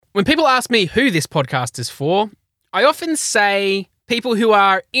When people ask me who this podcast is for, I often say people who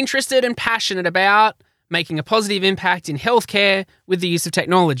are interested and passionate about making a positive impact in healthcare with the use of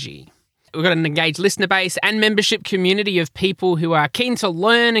technology. We've got an engaged listener base and membership community of people who are keen to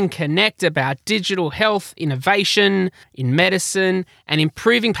learn and connect about digital health, innovation in medicine, and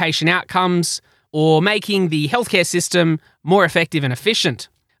improving patient outcomes or making the healthcare system more effective and efficient.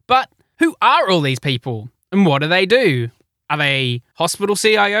 But who are all these people and what do they do? Are they hospital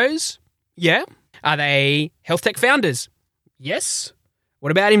CIOs? Yeah. Are they health tech founders? Yes.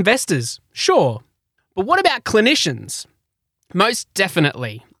 What about investors? Sure. But what about clinicians? Most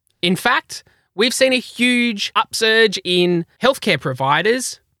definitely. In fact, we've seen a huge upsurge in healthcare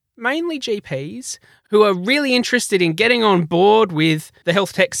providers, mainly GPs, who are really interested in getting on board with the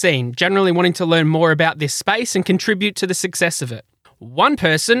health tech scene, generally wanting to learn more about this space and contribute to the success of it. One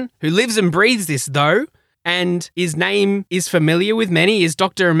person who lives and breathes this, though, and his name is familiar with many, is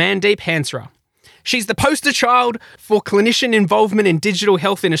Dr. Amandeep Hansraj. She's the poster child for clinician involvement in digital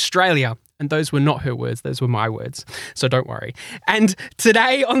health in Australia. And those were not her words, those were my words. So don't worry. And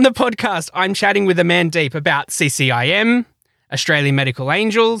today on the podcast, I'm chatting with Amandeep about CCIM, Australian Medical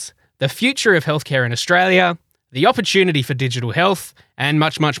Angels, the future of healthcare in Australia, the opportunity for digital health, and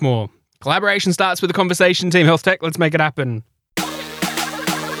much, much more. Collaboration starts with a conversation. Team Health Tech, let's make it happen.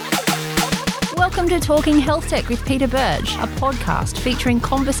 Welcome to Talking Health Tech with Peter Burge, a podcast featuring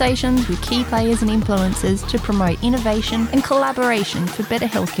conversations with key players and influencers to promote innovation and collaboration for better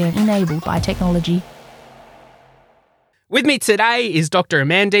healthcare enabled by technology. With me today is Dr.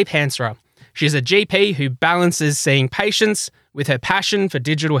 Amandeep Hansraj. She's a GP who balances seeing patients with her passion for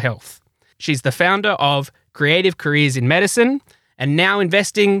digital health. She's the founder of Creative Careers in Medicine and now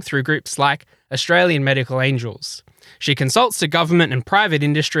investing through groups like Australian Medical Angels. She consults to government and private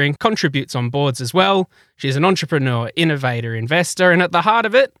industry and contributes on boards as well. She's an entrepreneur, innovator, investor, and at the heart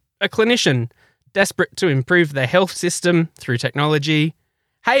of it, a clinician, desperate to improve the health system through technology.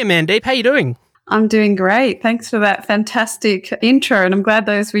 Hey, Amandeep, how you doing? I'm doing great. Thanks for that fantastic intro, and I'm glad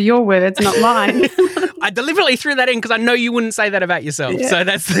those were your words, not mine. I deliberately threw that in because I know you wouldn't say that about yourself. Yeah. So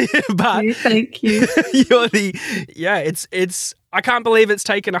that's Thank you. You're it's. I can't believe it's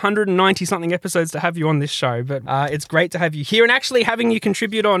taken 190 something episodes to have you on this show, but it's great to have you here and actually having you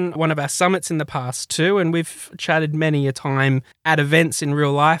contribute on one of our summits in the past too. And we've chatted many a time at events in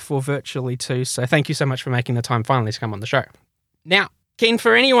real life or virtually too. So thank you so much for making the time finally to come on the show. Now, keen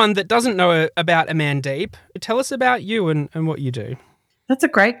for anyone that doesn't know about Amandeep, tell us about you and what you do. That's a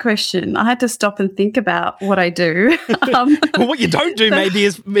great question. I had to stop and think about what I do. Well, what you don't do maybe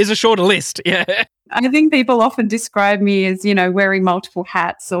is a shorter list. Yeah. I think people often describe me as, wearing multiple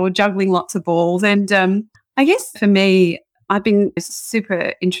hats or juggling lots of balls. And I guess for me, I've been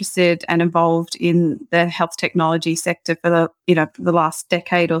super interested and involved in the health technology sector for the last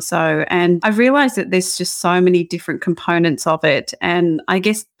decade or so. And I've realized that there's just so many different components of it. And I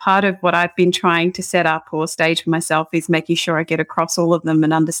guess part of what I've been trying to set up or stage for myself is making sure I get across all of them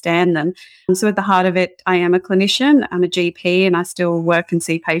and understand them. And so at the heart of it, I am a clinician, I'm a GP, and I still work and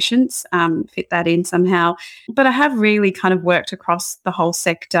see patients, fit that in somehow. But I have really kind of worked across the whole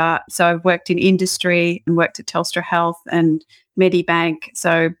sector. So I've worked in industry and worked at Telstra Health and Medibank,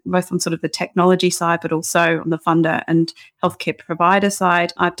 so both on sort of the technology side, but also on the funder and healthcare provider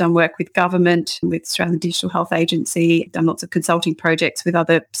side. I've done work with government, with Australian Digital Health Agency, done lots of consulting projects with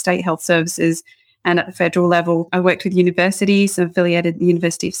other state health services. And at the federal level, I worked with universities, affiliated with the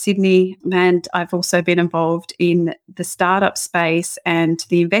University of Sydney, and I've also been involved in the startup space and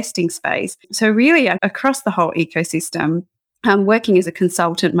the investing space. So really across the whole ecosystem, I'm working as a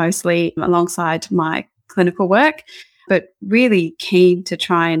consultant mostly alongside my clinical work, but really keen to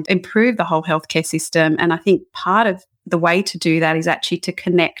try and improve the whole healthcare system. And I think part of the way to do that is actually to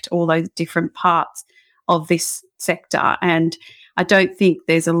connect all those different parts of this sector. And I don't think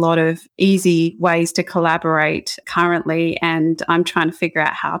there's a lot of easy ways to collaborate currently, and I'm trying to figure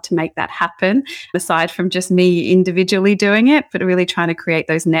out how to make that happen, aside from just me individually doing it, but really trying to create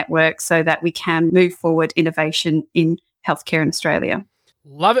those networks so that we can move forward innovation in healthcare in Australia.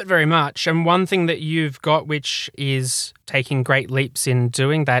 Love it very much. And one thing that you've got, which is taking great leaps in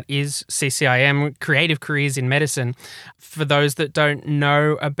doing that, is CCIM, Creative Careers in Medicine. For those that don't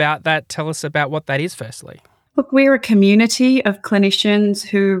know about that, tell us about what that is firstly. Look, we're a community of clinicians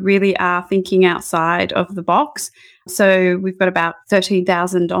who really are thinking outside of the box. So we've got about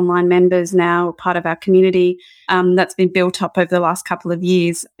 13,000 online members now, part of our community. that's been built up over the last couple of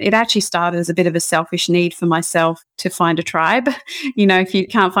years. It actually started as a bit of a selfish need for myself to find a tribe. If you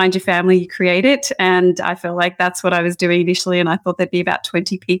can't find your family, you create it. And I feel like that's what I was doing initially. And I thought there'd be about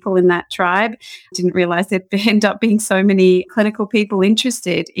 20 people in that tribe. Didn't realize there'd end up being so many clinical people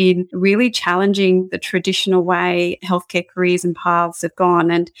interested in really challenging the traditional way healthcare careers and paths have gone.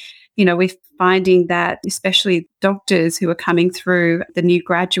 And we're finding that especially doctors who are coming through, the new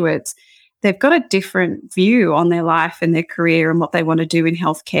graduates, they've got a different view on their life and their career and what they want to do in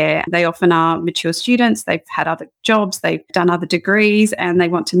healthcare. They often are mature students. They've had other jobs, they've done other degrees, and they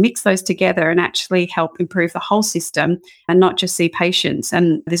want to mix those together and actually help improve the whole system and not just see patients.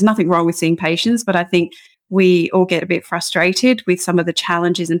 And there's nothing wrong with seeing patients, but I think we all get a bit frustrated with some of the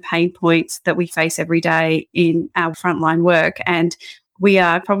challenges and pain points that we face every day in our frontline work. And we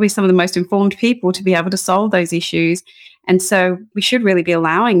are probably some of the most informed people to be able to solve those issues. And so we should really be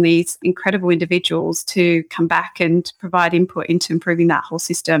allowing these incredible individuals to come back and provide input into improving that whole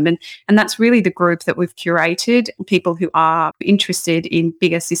system. And that's really the group that we've curated, people who are interested in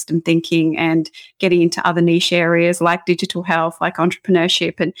bigger system thinking and getting into other niche areas like digital health, like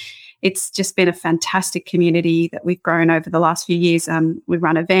entrepreneurship. And it's just been a fantastic community that we've grown over the last few years. We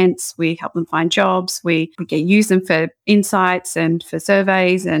run events, we help them find jobs, we use them for insights and for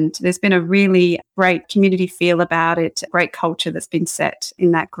surveys. And there's been a really great community feel about it, great culture that's been set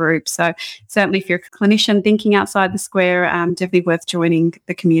in that group. So certainly if you're a clinician thinking outside the square, definitely worth joining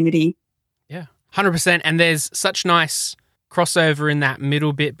the community. Yeah, 100%. And there's such nice crossover in that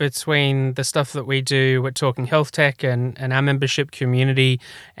middle bit between the stuff that we do at Talking Health Tech and our membership community,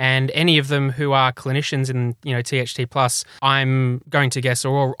 and any of them who are clinicians in THT Plus, I'm going to guess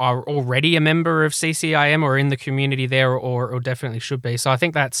are already a member of CCIM or in the community there, or definitely should be. So I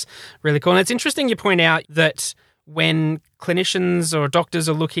think that's really cool. And it's interesting you point out that when clinicians or doctors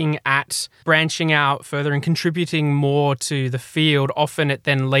are looking at branching out further and contributing more to the field, often it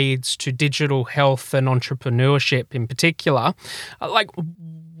then leads to digital health and entrepreneurship in particular.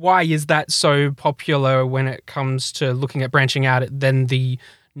 Why is that so popular when it comes to looking at branching out? Then the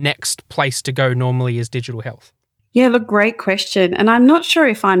next place to go normally is digital health. Yeah, look, great question. And I'm not sure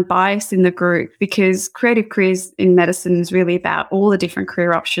if I'm biased in the group, because creative careers in medicine is really about all the different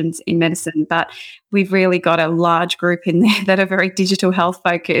career options in medicine. But we've really got a large group in there that are very digital health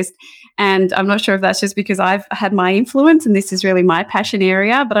focused. And I'm not sure if that's just because I've had my influence and this is really my passion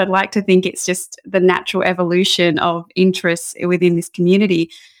area, but I'd like to think it's just the natural evolution of interests within this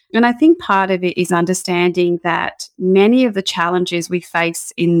community. And I think part of it is understanding that many of the challenges we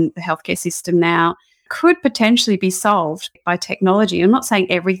face in the healthcare system now could potentially be solved by technology. I'm not saying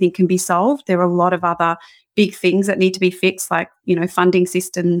everything can be solved. There are a lot of other big things that need to be fixed, like, funding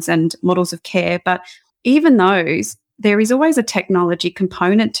systems and models of care. But even those, there is always a technology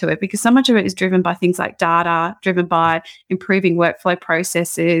component to it, because so much of it is driven by things like data, driven by improving workflow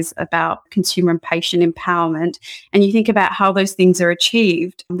processes, about consumer and patient empowerment. And you think about how those things are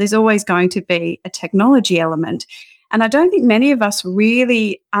achieved, there's always going to be a technology element. And I don't think many of us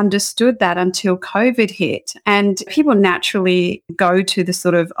really understood that until COVID hit. And people naturally go to the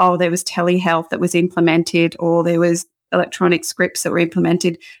sort of, there was telehealth that was implemented, or there was electronic scripts that were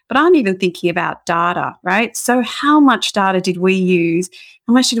implemented, but aren't even thinking about data, right? So how much data did we use?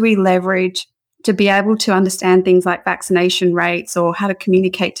 How much did we leverage to be able to understand things like vaccination rates, or how to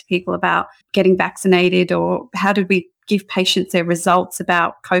communicate to people about getting vaccinated, or how did we give patients their results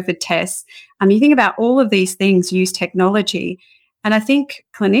about COVID tests? You think about all of these things use technology. And I think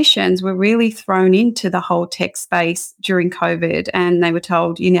clinicians were really thrown into the whole tech space during COVID, and they were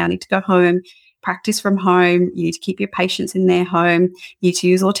told, you now need to go home, practice from home, you need to keep your patients in their home, you need to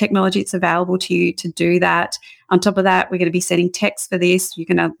use all technology that's available to you to do that. On top of that, we're going to be sending texts for this. You're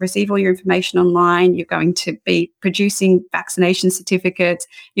going to receive all your information online. You're going to be producing vaccination certificates.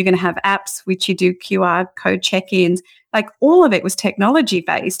 You're going to have apps which you do QR code check-ins. Like, all of it was technology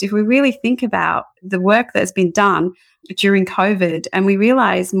based. If we really think about the work that's been done during COVID, and we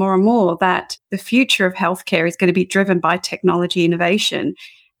realize more and more that the future of healthcare is going to be driven by technology innovation.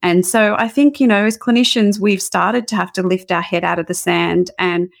 And so I think, as clinicians, we've started to have to lift our head out of the sand,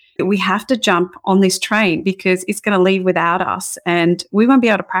 and we have to jump on this train, because it's going to leave without us. And we won't be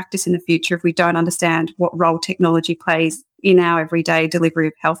able to practice in the future if we don't understand what role technology plays in our everyday delivery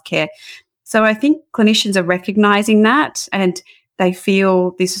of healthcare. So I think clinicians are recognizing that, and they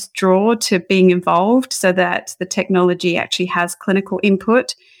feel this draw to being involved, so that the technology actually has clinical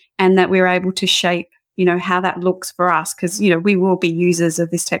input, and that we're able to shape how that looks for us, because, we will be users of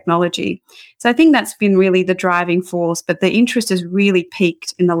this technology. So I think that's been really the driving force, but the interest has really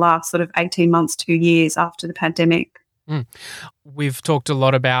peaked in the last sort of 18 months, 2 years after the pandemic. Mm. We've talked a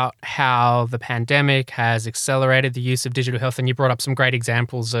lot about how the pandemic has accelerated the use of digital health, and you brought up some great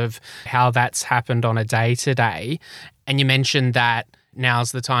examples of how that's happened on a day-to-day. And you mentioned that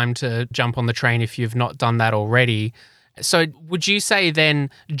now's the time to jump on the train if you've not done that already. So would you say then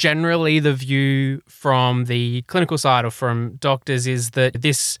generally the view from the clinical side or from doctors is that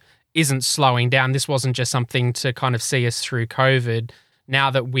this isn't slowing down? This wasn't just something to kind of see us through COVID.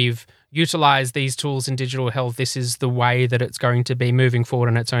 Now that we've utilised these tools in digital health, this is the way that it's going to be moving forward,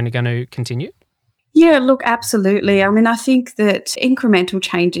 and it's only going to continue? Yeah, look, absolutely. I mean, I think that incremental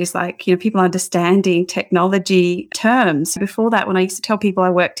changes, like, people understanding technology terms. Before that, when I used to tell people I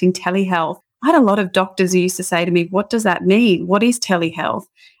worked in telehealth, I had a lot of doctors who used to say to me, what does that mean? What is telehealth?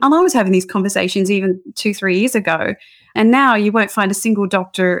 And I was having these conversations even 2-3 years ago. And now you won't find a single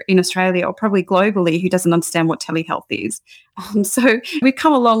doctor in Australia or probably globally who doesn't understand what telehealth is. So we've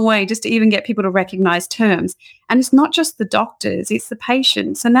come a long way just to even get people to recognise terms. And it's not just the doctors, it's the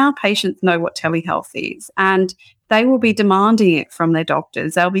patients. So now patients know what telehealth is, and they will be demanding it from their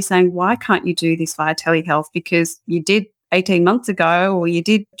doctors. They'll be saying, why can't you do this via telehealth? Because you did 18 months ago, or you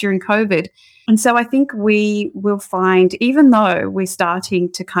did during COVID. And so I think we will find, even though we're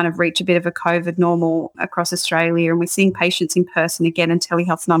starting to kind of reach a bit of a COVID normal across Australia and we're seeing patients in person again and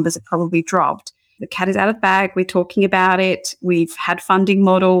telehealth numbers have probably dropped, the cat is out of the bag. We're talking about it. We've had funding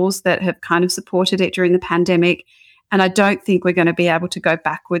models that have kind of supported it during the pandemic. And I don't think we're going to be able to go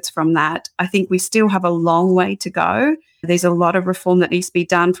backwards from that. I think we still have a long way to go. There's a lot of reform that needs to be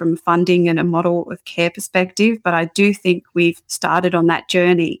done from funding and a model of care perspective, but I do think we've started on that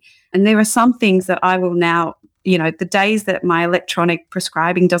journey. And there are some things that I will now, the days that my electronic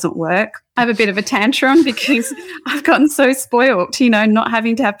prescribing doesn't work, I have a bit of a tantrum because I've gotten so spoiled, not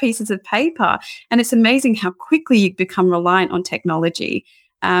having to have pieces of paper. And it's amazing how quickly you become reliant on technology.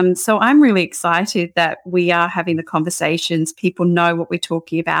 So I'm really excited that we are having the conversations. People know what we're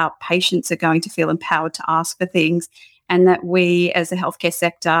talking about. Patients are going to feel empowered to ask for things, and that we as a healthcare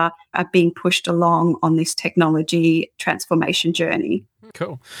sector are being pushed along on this technology transformation journey.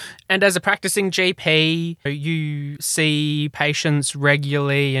 Cool. And as a practicing GP, you see patients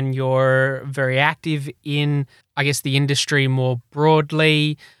regularly and you're very active in, I guess, the industry more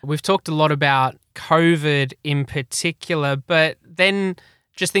broadly. We've talked a lot about COVID in particular, but then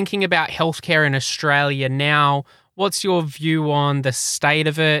just thinking about healthcare in Australia now, what's your view on the state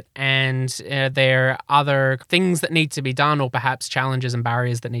of it, and there are other things that need to be done or perhaps challenges and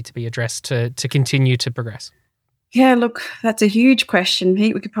barriers that need to be addressed to continue to progress? Yeah, look, that's a huge question,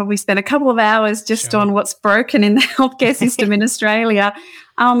 Pete. We could probably spend a couple of hours just on what's broken in the healthcare system in Australia.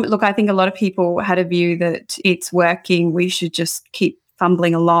 Look, I think a lot of people had a view that it's working. We should just keep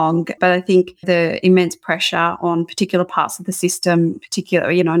fumbling along. But I think the immense pressure on particular parts of the system,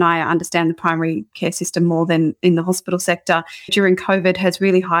 and I understand the primary care system more than in the hospital sector, during COVID has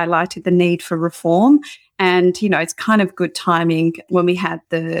really highlighted the need for reform. And, it's kind of good timing when we had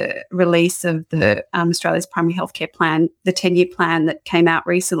the release of the Australia's Primary Healthcare Plan, the 10-year plan that came out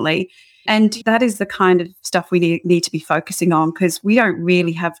recently. And that is the kind of stuff we need to be focusing on, because we don't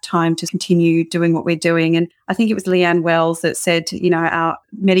really have time to continue doing what we're doing. And I think it was Leanne Wells that said, our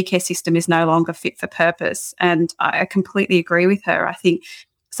Medicare system is no longer fit for purpose. And I completely agree with her. I think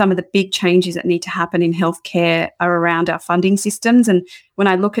some of the big changes that need to happen in healthcare are around our funding systems. And when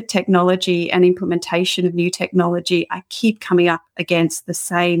I look at technology and implementation of new technology, I keep coming up against the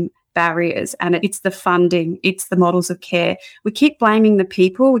same barriers, and it's the funding, it's the models of care. We keep blaming the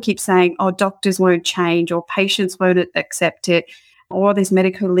people. We keep saying, doctors won't change, or patients won't accept it, or there's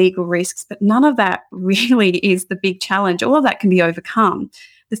medical legal risks, but none of that really is the big challenge. All of that can be overcome.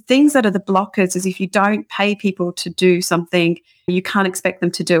 The things that are the blockers is if you don't pay people to do something, you can't expect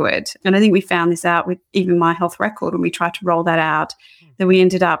them to do it. And I think we found this out with even My Health Record when we tried to roll that out, that we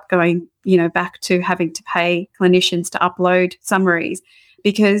ended up going, back to having to pay clinicians to upload summaries,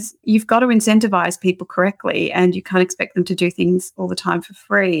 because you've got to incentivize people correctly and you can't expect them to do things all the time for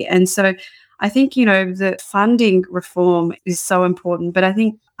free. And so I think, the funding reform is so important, but I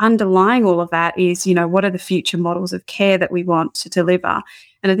think underlying all of that is, what are the future models of care that we want to deliver?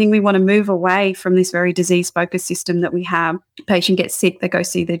 And I think we want to move away from this very disease-focused system that we have. The patient gets sick, they go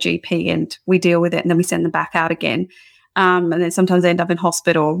see their GP and we deal with it, and then we send them back out again. And then sometimes they end up in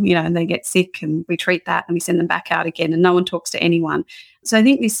hospital, and they get sick and we treat that and we send them back out again, and no one talks to anyone. So I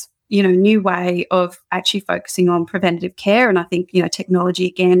think this, new way of actually focusing on preventative care, and I think, technology,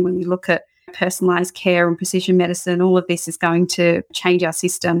 again, when we look at personalised care and precision medicine, all of this is going to change our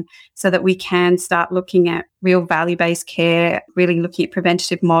system so that we can start looking at real value-based care, really looking at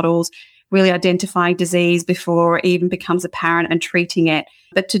preventative models, really identifying disease before it even becomes apparent and treating it.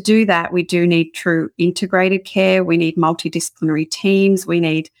 But to do that, we do need true integrated care. We need multidisciplinary teams. We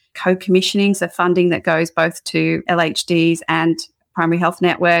need co-commissioning, so funding that goes both to LHDs and primary health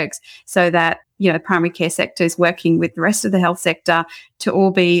networks, so that primary care sector is working with the rest of the health sector to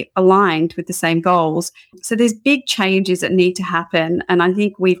all be aligned with the same goals. So there's big changes that need to happen. And I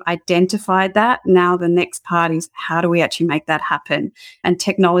think we've identified that. Now the next part is, how do we actually make that happen? And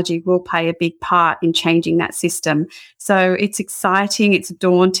technology will play a big part in changing that system. So it's exciting, it's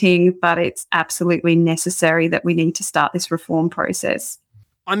daunting, but it's absolutely necessary that we need to start this reform process.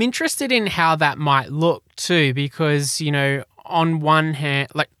 I'm interested in how that might look too, because, on one hand,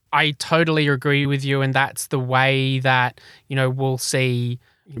 I totally agree with you, and that's the way that, we'll see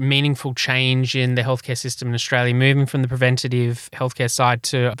meaningful change in the healthcare system in Australia, moving from the preventative healthcare side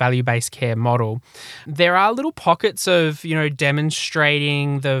to a value-based care model. There are little pockets of,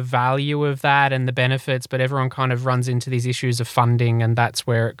 demonstrating the value of that and the benefits, but everyone kind of runs into these issues of funding, and that's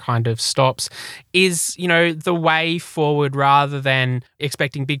where it kind of stops. Is, the way forward, rather than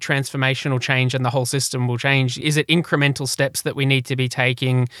expecting big transformational change and the whole system will change, is it incremental steps that we need to be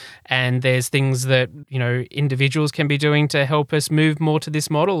taking, and there's things that, individuals can be doing to help us move more to this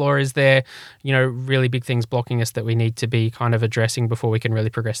model? Or is there, really big things blocking us that we need to be kind of addressing before we can really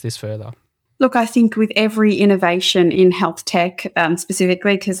progress this further? Look, I think with every innovation in health tech,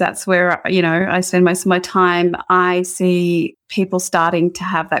 specifically, because that's where, I spend most of my time, I see people starting to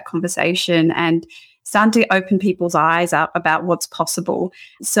have that conversation and starting to open people's eyes up about what's possible.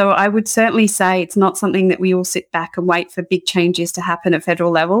 So I would certainly say it's not something that we all sit back and wait for big changes to happen at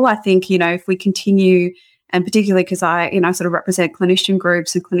federal level. I think, if we continue, and particularly because I sort of represent clinician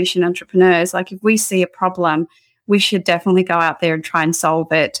groups and clinician entrepreneurs, if we see a problem, we should definitely go out there and try and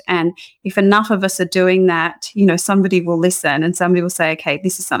solve it. And if enough of us are doing that, somebody will listen and somebody will say, okay,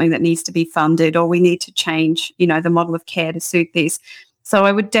 this is something that needs to be funded, or we need to change, the model of care to suit this. So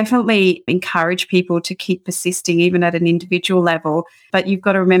I would definitely encourage people to keep persisting, even at an individual level. But you've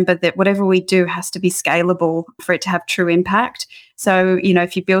got to remember that whatever we do has to be scalable for it to have true impact. So,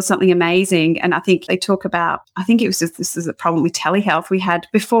 if you build something amazing, and I think they talk about, this is a problem with telehealth. We had,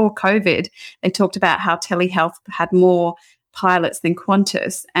 before COVID, they talked about how telehealth had more pilots than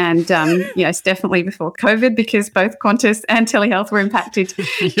Qantas. And, it's definitely before COVID, because both Qantas and telehealth were impacted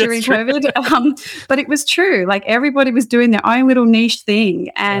during COVID. But it was true. Everybody was doing their own little niche thing,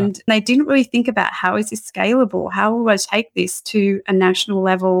 and they didn't really think about, how is this scalable? How will I take this to a national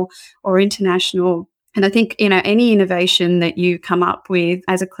level or international? And I think, any innovation that you come up with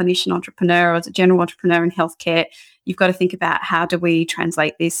as a clinician entrepreneur or as a general entrepreneur in healthcare, you've got to think about, how do we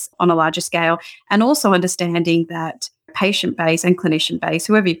translate this on a larger scale? And also understanding that patient base and clinician base,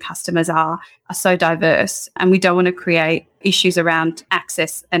 whoever your customers are so diverse, and we don't want to create issues around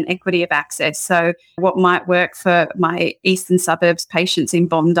access and equity of access. So what might work for my eastern suburbs patients in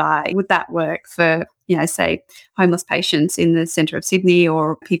Bondi, would that work for, say, homeless patients in the centre of Sydney,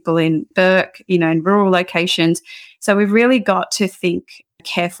 or people in Burke, in rural locations? So we've really got to think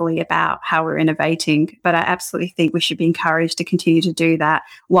carefully about how we're innovating, but I absolutely think we should be encouraged to continue to do that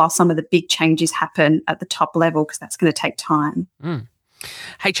while some of the big changes happen at the top level, because that's going to take time.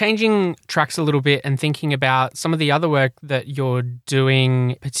 Hey, changing tracks a little bit and thinking about some of the other work that you're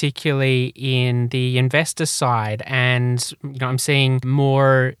doing, particularly in the investor side, and I'm seeing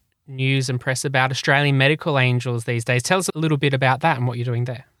more news and press about Australian Medical Angels these days. Tell us a little bit about that and what you're doing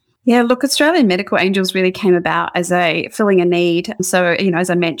there. Yeah, look, Australian Medical Angels really came about as filling a need. So, as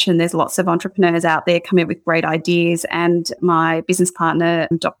I mentioned, there's lots of entrepreneurs out there coming up with great ideas. And my business partner,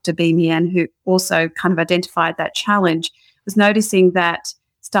 Dr. B. Mien, who also kind of identified that challenge, was noticing that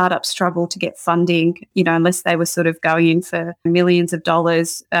startups struggle to get funding, unless they were sort of going in for millions of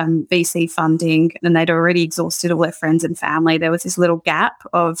dollars VC funding, and they'd already exhausted all their friends and family. There was this little gap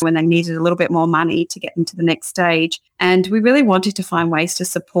of when they needed a little bit more money to get them to the next stage. And we really wanted to find ways to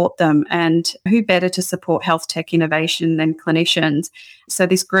support them. And who better to support health tech innovation than clinicians? So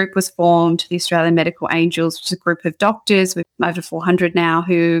this group was formed, the Australian Medical Angels, which is a group of doctors, with over 400 now,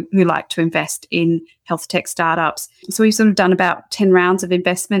 who like to invest in health tech startups. So we've sort of done about 10 rounds of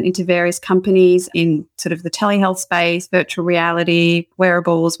investment into various companies in sort of the telehealth space, virtual reality,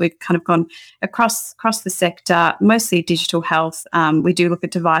 wearables. We've kind of gone across the sector, mostly digital health. We do look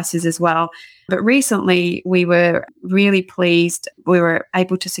at devices as well. But recently, we were really pleased. We were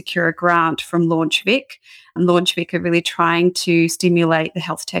able to secure a grant from Launch Vic, LaunchVic are really trying to stimulate the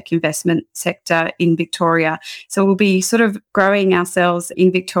health tech investment sector in Victoria. So we'll be sort of growing ourselves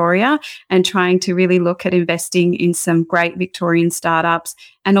in Victoria and trying to really look at investing in some great Victorian startups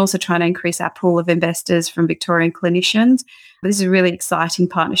and also trying to increase our pool of investors from Victorian clinicians. This is a really exciting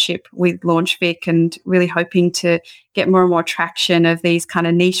partnership with LaunchVic and really hoping to get more and more traction of these kind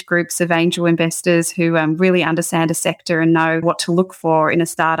of niche groups of angel investors who really understand a sector and know what to look for in a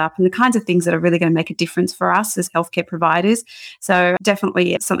startup and the kinds of things that are really going to make a difference for us as healthcare providers. So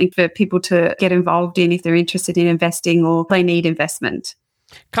definitely it's something for people to get involved in if they're interested in investing or they need investment.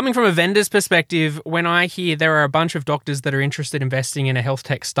 Coming from a vendor's perspective, when I hear there are a bunch of doctors that are interested in investing in a health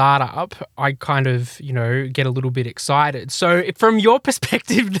tech startup, I kind of, get a little bit excited. So from your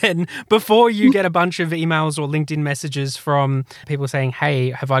perspective then, before you get a bunch of emails or LinkedIn messages from people saying,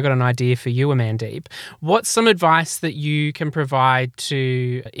 hey, have I got an idea for you, Amandeep? What's some advice that you can provide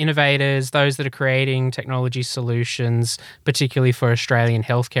to innovators, those that are creating technology solutions, particularly for Australian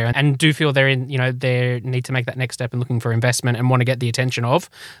healthcare, and do feel they're in, they need to make that next step and looking for investment and want to get the attention of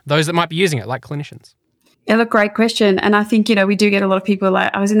those that might be using it, like clinicians? Yeah, look, great question. And I think, we do get a lot of people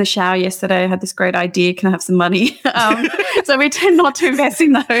like, I was in the shower yesterday, I had this great idea, can I have some money? So we tend not to invest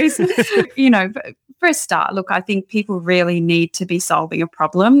in those. For a start, look, I think people really need to be solving a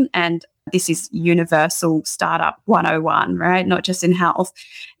problem, and this is universal startup 101, right? Not just in health.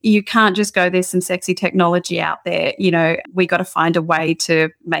 You can't just go, there's some sexy technology out there. We got to find a way to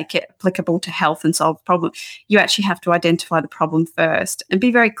make it applicable to health and solve the problem. You actually have to identify the problem first and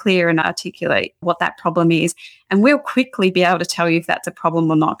be very clear and articulate what that problem is. And we'll quickly be able to tell you if that's a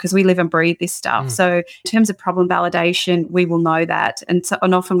problem or not, because we live and breathe this stuff. So in terms of problem validation, we will know that. And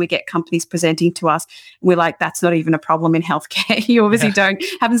often we get companies presenting to us, we're like, that's not even a problem in healthcare. You obviously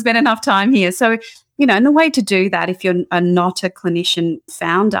haven't spent enough time here. So, and the way to do that, if you're not a clinician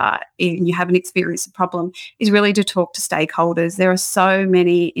founder and you haven't experienced a problem, is really to talk to stakeholders. There are so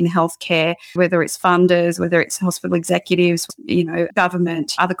many in healthcare, whether it's funders, whether it's hospital executives,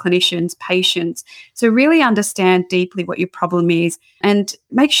 government, other clinicians, patients. So really understand deeply what your problem is and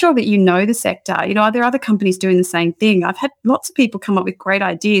make sure that you know the sector. Are there other companies doing the same thing? I've had lots of people come up with great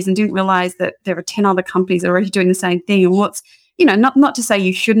ideas and didn't realize that there are 10 other companies already doing the same thing. And what's not to say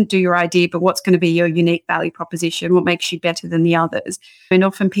you shouldn't do your idea, but what's going to be your unique value proposition, what makes you better than the others. And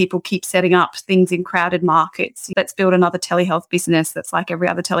often people keep setting up things in crowded markets. Let's build another telehealth business that's like every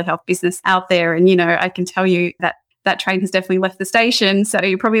other telehealth business out there. And, I can tell you that train has definitely left the station, so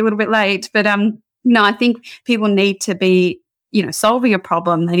you're probably a little bit late. But no, I think people need to be, solving a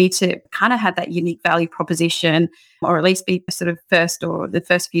problem. They need to kind of have that unique value proposition, or at least be sort of first or the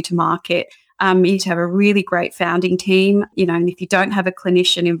first few to market. You need to have a really great founding team, and if you don't have a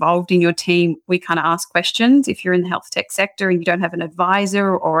clinician involved in your team, we kind of ask questions. If you're in the health tech sector and you don't have an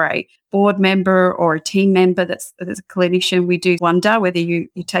advisor or a board member or a team member that's a clinician, we do wonder whether you're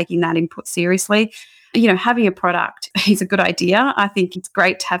taking that input seriously. Having a product is a good idea. I think it's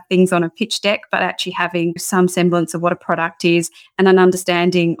great to have things on a pitch deck, but actually having some semblance of what a product is and an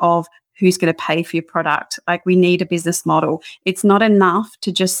understanding of who's going to pay for your product. Like, we need a business model. It's not enough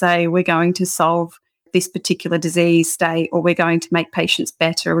to just say we're going to solve this particular disease state, or we're going to make patients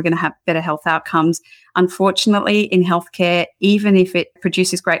better, we're going to have better health outcomes. Unfortunately, in healthcare, even if it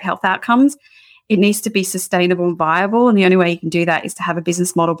produces great health outcomes, it needs to be sustainable and viable. And the only way you can do that is to have a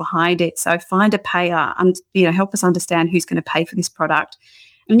business model behind it. So find a payer and, help us understand who's going to pay for this product.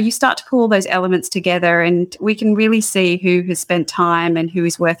 And you start to pull those elements together, and we can really see who has spent time and who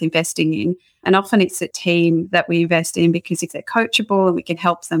is worth investing in. And often it's a team that we invest in, because if they're coachable and we can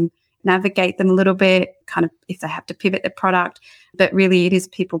help them navigate them a little bit, kind of if they have to pivot their product. But really it is a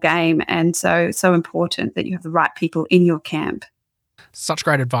people game. And so important that you have the right people in your camp. Such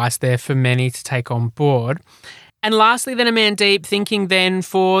great advice there for many to take on board. And lastly then, Amandeep, thinking then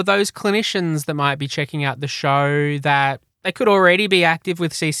for those clinicians that might be checking out the show, that they could already be active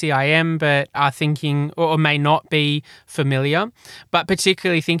with CCIM, but are thinking or may not be familiar, but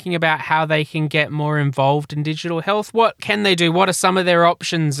particularly thinking about how they can get more involved in digital health. What can they do? What are some of their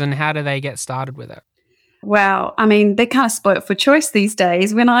options, and how do they get started with it? Well, I mean, they're kind of spoiled for choice these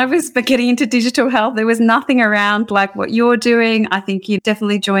days. When I was getting into digital health, there was nothing around like what you're doing. I think you're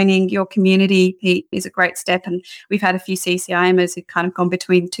definitely joining your community, Pete, is a great step. And we've had a few CCIMers who've kind of gone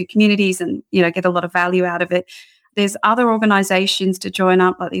between two communities and, get a lot of value out of it. There's other organisations to join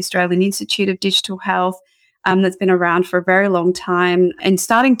up, like the Australian Institute of Digital Health, that's been around for a very long time, and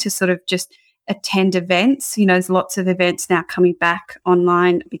starting to sort of just attend events. There's lots of events now coming back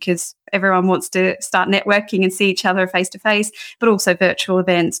online because everyone wants to start networking and see each other face to face, but also virtual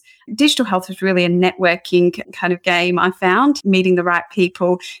events. Digital health is really a networking kind of game, I found, meeting the right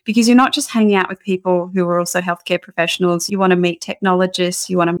people, because you're not just hanging out with people who are also healthcare professionals. You want to meet technologists,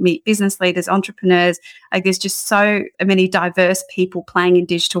 you want to meet business leaders, entrepreneurs. Like, there's just so many diverse people playing in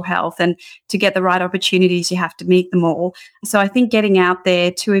digital health, and to get the right opportunities, you have to meet them all. So I think getting out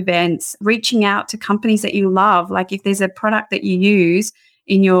there to events, reaching out to companies that you love, like if there's a product that you use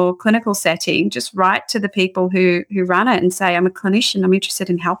in your clinical setting, just write to the people who run it and say, I'm a clinician, I'm interested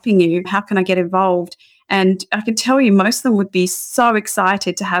in helping you. How can I get involved? And I can tell you, most of them would be so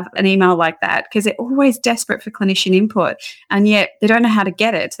excited to have an email like that, because they're always desperate for clinician input, and yet they don't know how to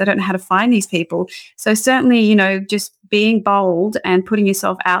get it. They don't know how to find these people. So certainly, just being bold and putting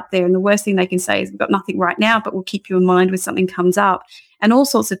yourself out there. And the worst thing they can say is, we've got nothing right now, but we'll keep you in mind when something comes up. And all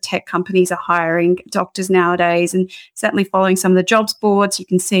sorts of tech companies are hiring doctors nowadays, and certainly following some of the jobs boards, you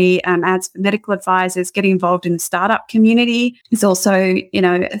can see ads for medical advisors, getting involved in the startup community. There's also,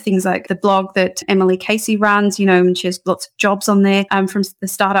 things like the blog that Emily Casey runs, and she has lots of jobs on there from the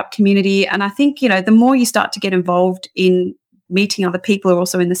startup community. And I think, the more you start to get involved in meeting other people who are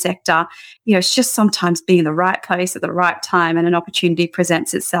also in the sector, it's just sometimes being in the right place at the right time and an opportunity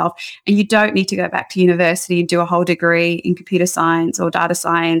presents itself. And you don't need to go back to university and do a whole degree in computer science or data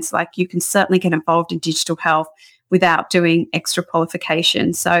science. Like, you can certainly get involved in digital health without doing extra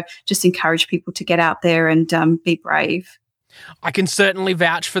qualifications. So just encourage people to get out there and be brave. I can certainly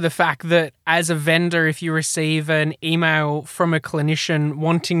vouch for the fact that as a vendor, if you receive an email from a clinician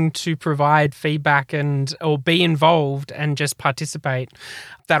wanting to provide feedback or be involved and just participate,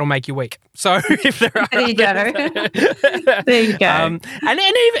 that'll make you weak. So if there are... There you go. There you go. And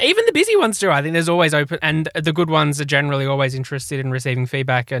even the busy ones too. I think there's always open, and the good ones are generally always interested in receiving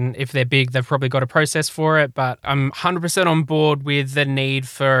feedback. And if they're big, they've probably got a process for it. But I'm 100% on board with the need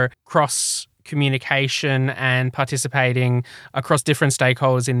for communication and participating across different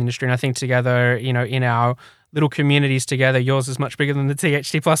stakeholders in the industry. And I think together, in our little communities together, yours is much bigger than the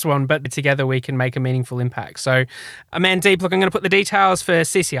THT Plus one, but together we can make a meaningful impact. So, Amandeep, look, I'm going to put the details for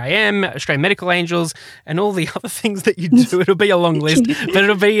CCIM, Australian Medical Angels, and all the other things that you do. It'll be a long list, but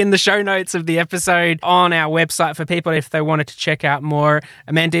it'll be in the show notes of the episode on our website for people if they wanted to check out more.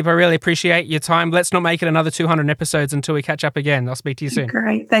 Amandeep, I really appreciate your time. Let's not make it another 200 episodes until we catch up again. I'll speak to you soon.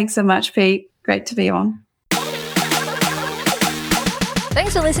 Great. Thanks so much, Pete. Great to be on.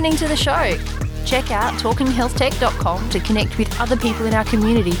 Thanks for listening to the show. Check out talkinghealthtech.com to connect with other people in our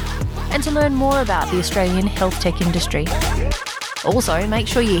community and to learn more about the Australian health tech industry. Also, make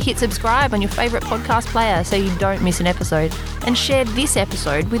sure you hit subscribe on your favourite podcast player so you don't miss an episode, and share this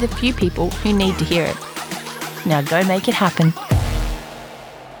episode with a few people who need to hear it. Now go make it happen.